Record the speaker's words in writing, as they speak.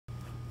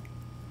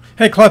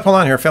Hey, Claude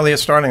Pelanne here, Affiliate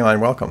Starting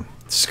Line. Welcome.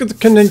 This is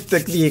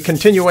the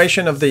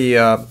continuation of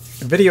the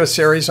video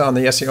series on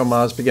the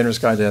SEOmoz Beginner's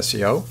Guide to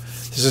SEO.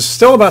 This is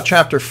still about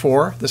Chapter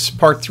 4. This is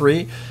Part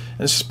 3.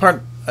 And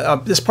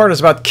this part is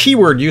about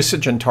keyword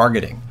usage and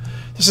targeting.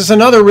 This is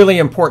another really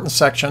important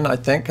section, I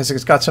think, because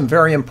it's got some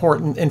very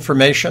important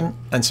information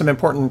and some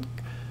important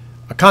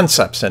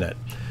concepts in it.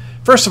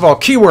 First of all,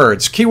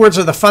 keywords. Keywords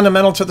are the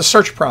fundamental to the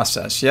search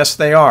process. Yes,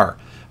 they are.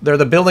 They're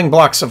the building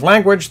blocks of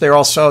language. They're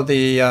also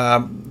the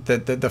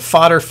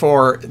fodder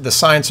for the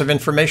science of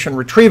information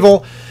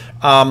retrieval.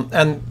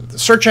 And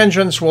search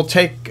engines will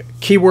take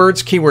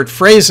keywords, keyword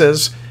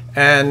phrases,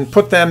 and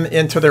put them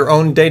into their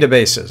own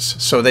databases.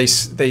 So they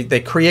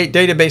create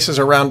databases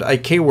around a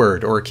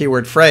keyword or a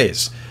keyword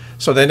phrase.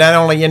 So they not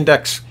only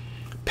index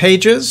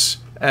pages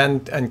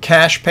and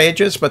cache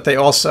pages, but they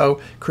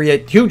also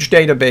create huge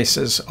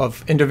databases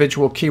of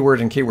individual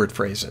keyword and keyword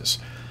phrases.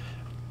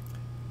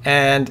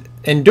 And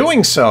in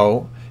doing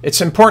so,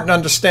 it's important to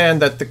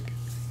understand that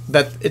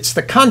it's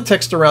the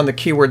context around the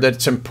keyword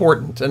that's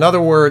important. In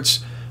other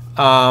words,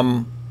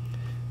 the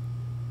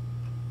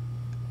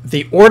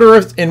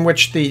order in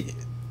which the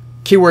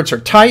keywords are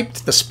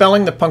typed, the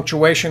spelling, the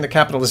punctuation, the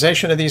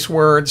capitalization of these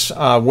words,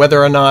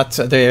 whether or not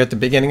they're at the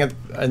beginning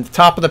and the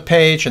top of the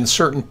page and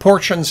certain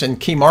portions and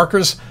key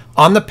markers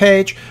on the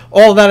page,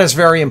 all that is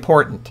very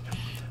important.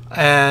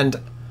 And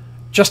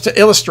just to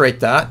illustrate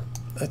that,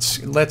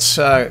 let's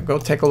go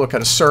take a look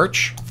at a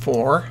search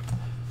for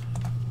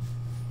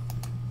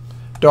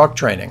dog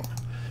training.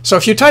 So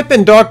if you type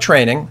in dog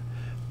training,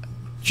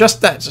 just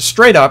that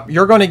straight up,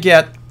 you're going to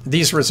get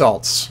these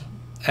results.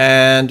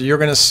 And you're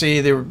going to see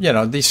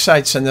these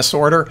sites in this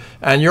order,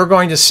 and you're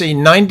going to see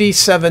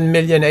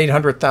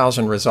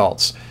 97,800,000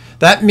 results.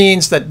 That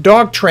means that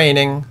dog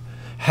training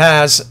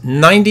has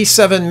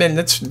 97 million.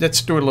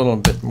 Let's do a little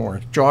bit more.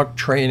 Dog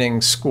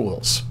training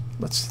schools.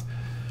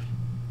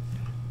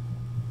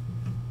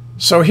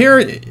 So here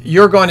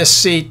you're going to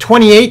see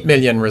 28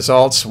 million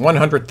results,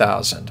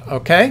 100,000.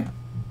 Okay,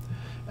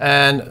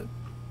 and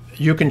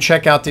you can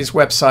check out these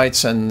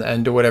websites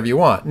and do whatever you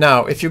want.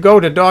 Now, if you go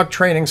to dog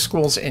training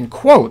schools in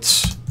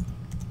quotes,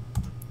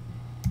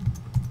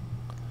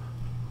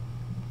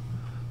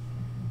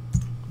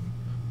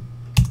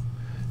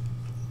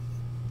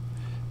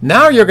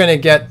 now you're going to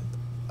get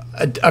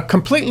a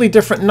completely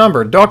different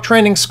number. Dog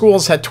training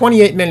schools had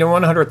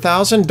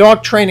 28,100,000.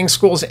 Dog training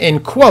schools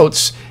in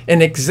quotes,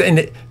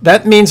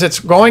 that means it's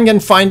going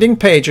and finding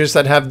pages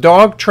that have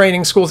dog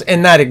training schools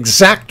in that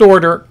exact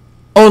order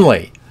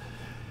only.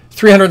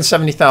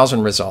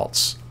 370,000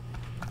 results,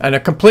 and a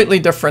completely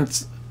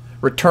different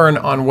return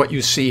on what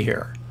you see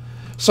here.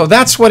 So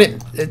that's why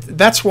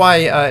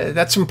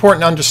that's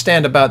important to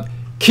understand about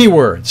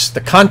keywords,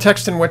 the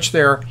context in which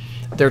they're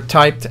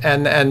typed,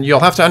 and you'll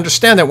have to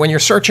understand that when you're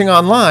searching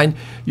online,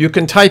 you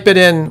can type it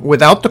in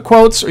without the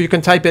quotes, or you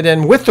can type it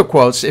in with the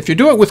quotes. If you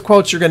do it with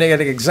quotes, you're going to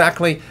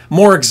get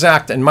more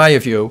exact, in my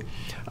view,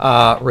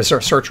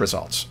 search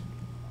results.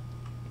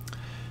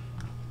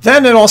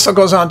 Then it also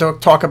goes on to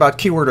talk about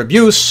keyword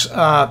abuse.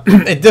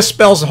 It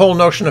dispels the whole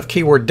notion of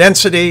keyword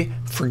density.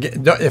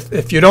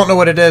 If you don't know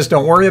what it is,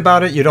 don't worry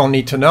about it. You don't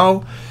need to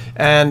know.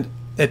 And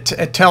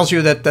it tells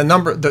you that the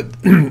number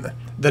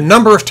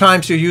of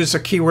times you use a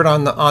keyword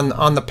on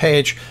the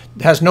page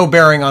has no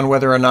bearing on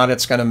whether or not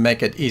it's going to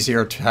make it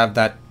easier to have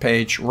that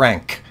page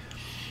rank.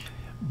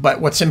 But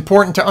what's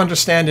important to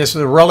understand is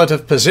the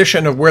relative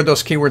position of where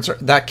those keywords,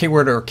 that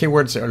keyword or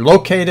keywords are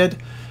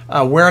located,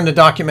 where in the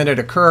document it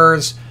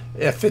occurs,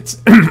 if it's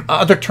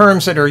other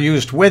terms that are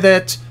used with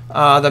it,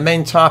 the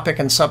main topic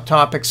and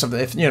subtopics of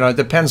it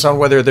depends on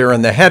whether they're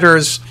in the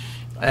headers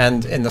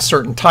and in the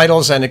certain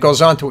titles, and it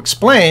goes on to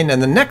explain in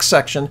the next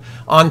section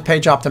on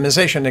page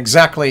optimization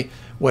exactly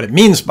what it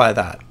means by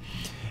that.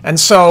 And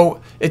so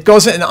it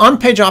goes in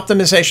on-page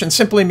optimization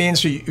simply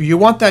means you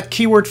want that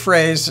keyword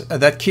phrase,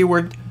 that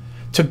keyword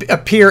to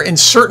appear in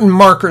certain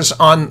markers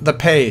on the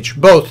page,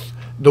 both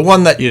the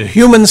one that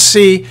humans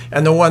see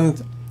and the one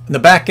in the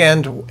back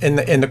end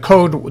in the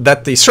code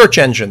that the search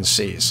engine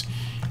sees.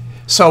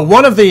 So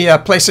one of the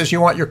places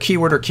you want your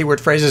keyword or keyword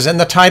phrase is in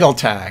the title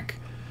tag.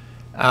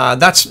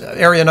 That's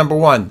area number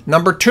one.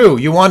 Number two,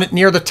 you want it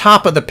near the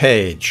top of the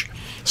page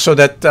so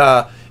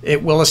that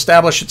it will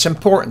establish its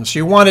importance.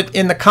 You want it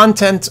in the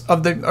content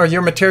of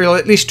your material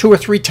at least 2 or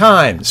 3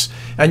 times.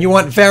 And you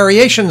want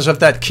variations of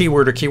that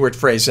keyword or keyword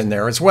phrase in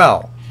there as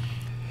well.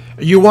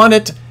 You want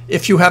it,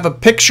 if you have a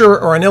picture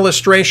or an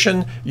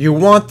illustration, you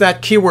want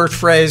that keyword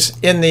phrase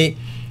in the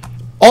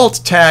alt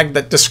tag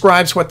that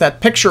describes what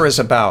that picture is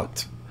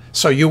about.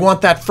 So you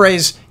want that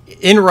phrase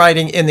in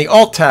writing in the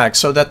alt tag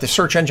so that the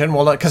search engine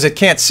will, because it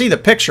can't see the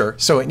picture,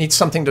 so it needs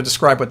something to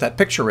describe what that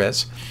picture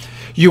is.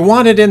 You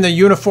want it in the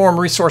uniform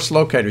resource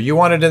locator. You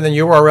want it in the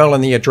URL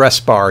in the address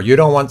bar. You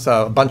don't want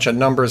a bunch of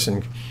numbers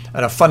and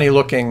a funny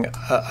looking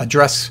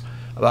address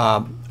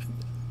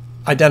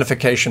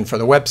identification for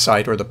the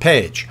website or the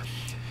page.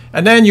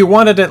 And then you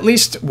want it at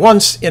least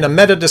once in a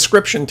meta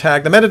description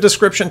tag. The meta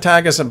description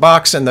tag is a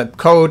box in the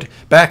code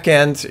back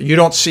end. You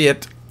don't see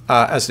it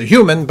as the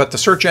human, but the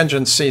search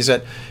engine sees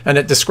it, and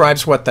it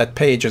describes what that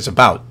page is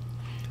about.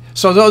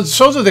 So those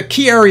are the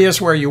key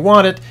areas where you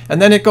want it,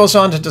 and then it goes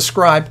on to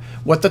describe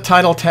what the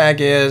title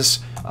tag is,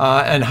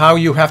 and how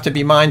you have to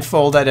be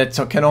mindful that it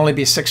can only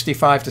be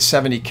 65 to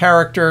 70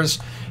 characters.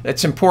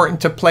 It's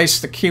important to place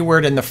the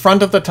keyword in the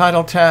front of the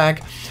title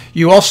tag.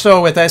 You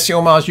also, with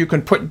SEOmoz, you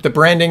can put the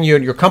branding,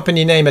 your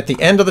company name at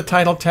the end of the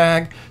title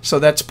tag, so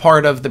that's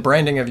part of the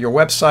branding of your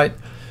website.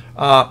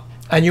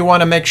 And you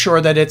want to make sure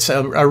that it's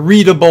a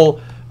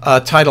readable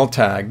title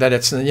tag, that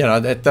it's,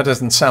 that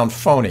doesn't sound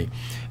phony.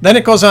 Then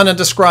it goes on and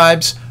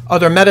describes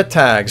other meta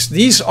tags.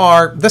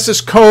 This is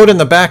code in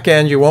the back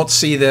end. You won't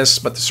see this,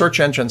 but the search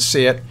engines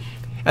see it.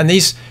 And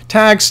these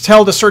tags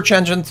tell the search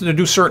engine to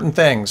do certain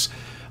things.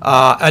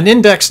 An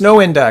index, no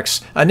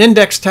index. An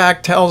index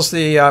tag tells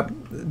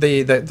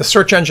the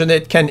search engine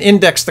it can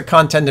index the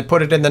content and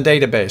put it in the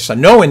database. A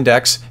no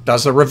index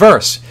does the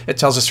reverse. It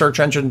tells the search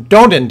engine,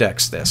 don't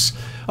index this.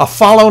 A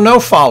follow, no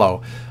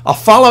follow. A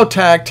follow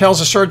tag tells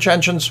the search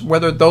engines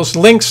whether those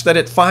links that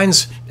it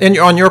finds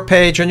on your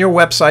page and your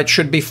website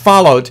should be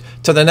followed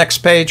to the next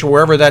page,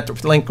 wherever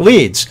that link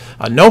leads.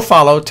 A no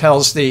follow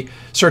tells the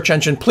search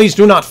engine, please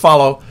do not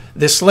follow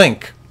this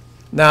link.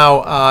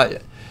 Now,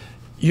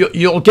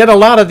 you'll get a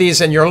lot of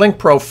these in your link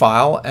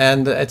profile,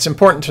 and it's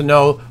important to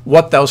know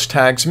what those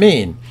tags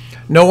mean.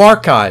 No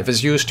archive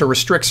is used to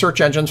restrict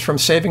search engines from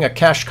saving a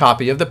cached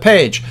copy of the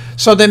page.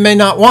 So they may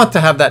not want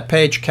to have that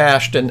page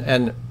cached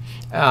and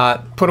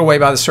put away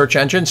by the search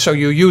engine, so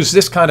you use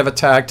this kind of a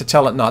tag to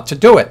tell it not to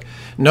do it.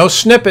 No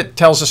snippet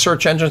tells the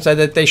search engines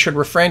that they should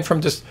refrain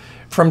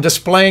from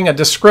displaying a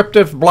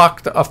descriptive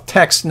block of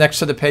text next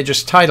to the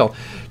page's title.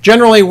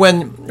 Generally,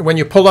 when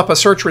you pull up a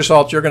search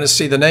result, you're going to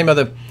see the name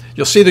of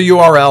you'll see the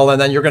URL,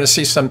 and then you're going to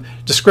see some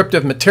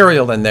descriptive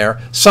material in there.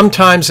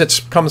 Sometimes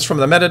it comes from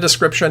the meta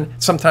description.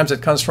 Sometimes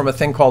it comes from a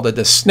thing called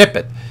a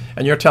snippet,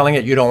 and you're telling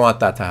it you don't want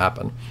that to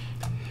happen.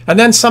 And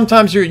then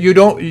sometimes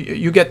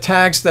you get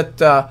tags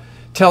that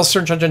tell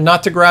search engine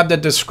not to grab the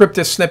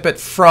descriptive snippet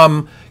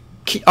from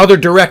other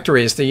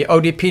directories, the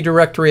ODP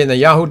directory and the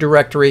Yahoo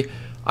directory.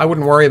 I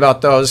wouldn't worry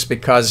about those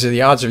because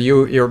the odds of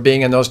you're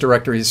being in those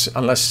directories,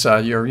 unless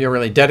you're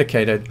really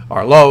dedicated,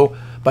 are low.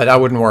 But I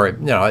wouldn't worry.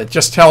 It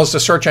just tells the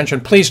search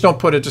engine, please don't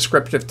put a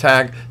descriptive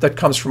tag that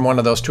comes from one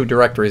of those two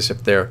directories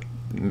if the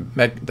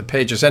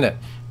page is in it.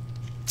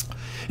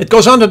 It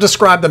goes on to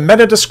describe the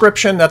meta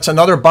description. That's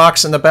another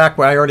box in the back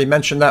where I already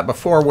mentioned that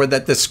before, where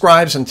that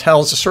describes and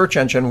tells the search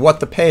engine what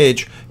the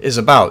page is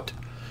about.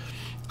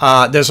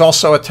 There's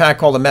also a tag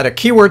called the meta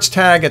keywords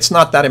tag. It's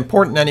not that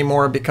important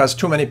anymore because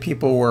too many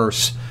people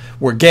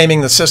were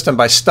gaming the system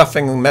by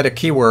stuffing meta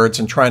keywords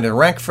and trying to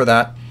rank for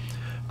that.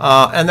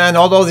 And then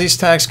although these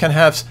tags can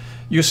have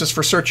uses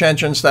for search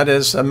engines, that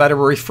is meta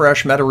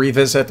refresh, meta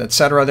revisit,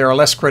 etc., they are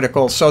less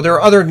critical. So there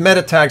are other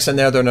meta tags in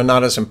there that are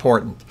not as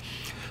important.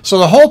 So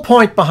the whole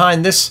point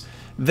behind this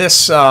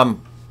part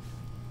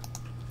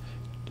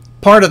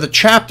of the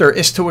chapter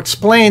is to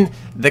explain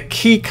the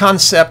key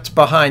concept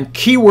behind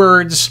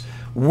keywords,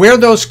 where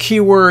those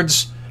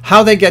keywords,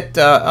 how they get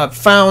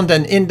found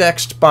and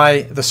indexed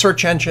by the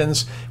search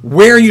engines,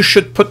 where you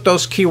should put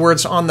those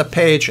keywords on the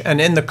page and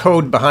in the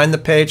code behind the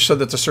page so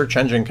that the search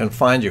engine can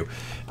find you.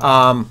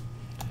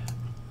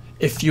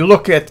 If you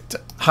look at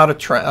how to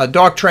train a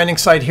dog training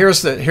site,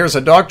 here's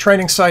a dog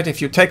training site.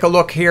 If you take a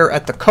look here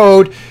at the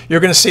code, you're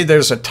going to see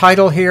there's a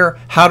title here,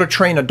 how to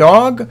train a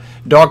dog,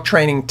 dog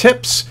training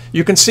tips.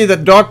 You can see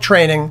that dog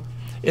training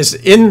is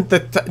in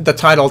the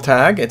title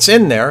tag. It's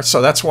in there,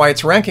 so that's why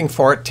it's ranking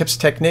for it, tips,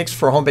 techniques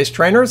for home-based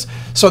trainers.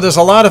 So there's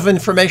a lot of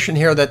information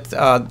here that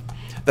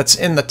that's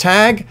in the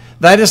tag.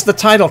 That is the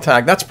title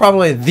tag. That's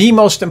probably the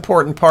most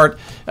important part.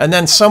 And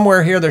then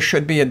somewhere here there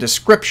should be a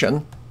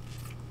description.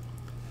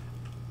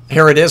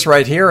 Here it is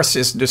right here. It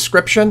says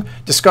description.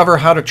 Discover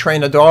how to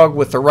train a dog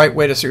with the right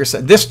way to see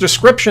yourself. This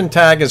description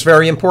tag is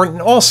very important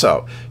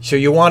also. So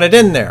you want it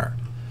in there.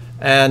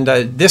 And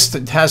this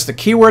has the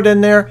keyword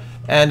in there.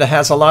 And it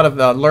has a lot of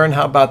learn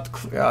how about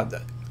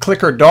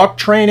clicker dog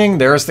training.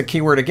 There's the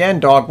keyword again,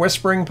 dog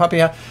whispering,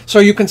 puppy. So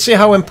you can see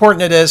how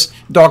important it is.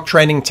 Dog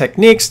training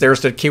techniques.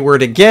 There's the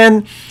keyword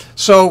again.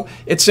 So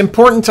it's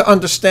important to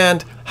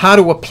understand how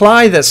to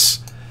apply this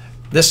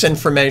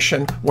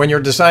information when you're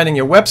designing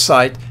your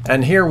website.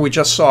 And here we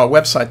just saw a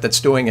website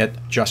that's doing it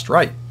just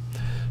right.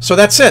 So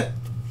that's it.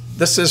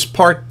 This is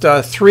part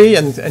 3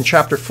 and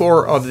chapter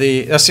 4 of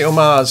the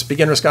SEOmoz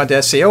Beginner's Guide to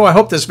SEO. I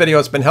hope this video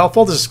has been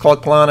helpful. This is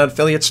Claude Pelanne at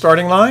Affiliate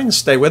Starting Line.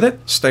 Stay with it,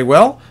 stay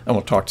well, and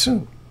we'll talk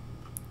soon.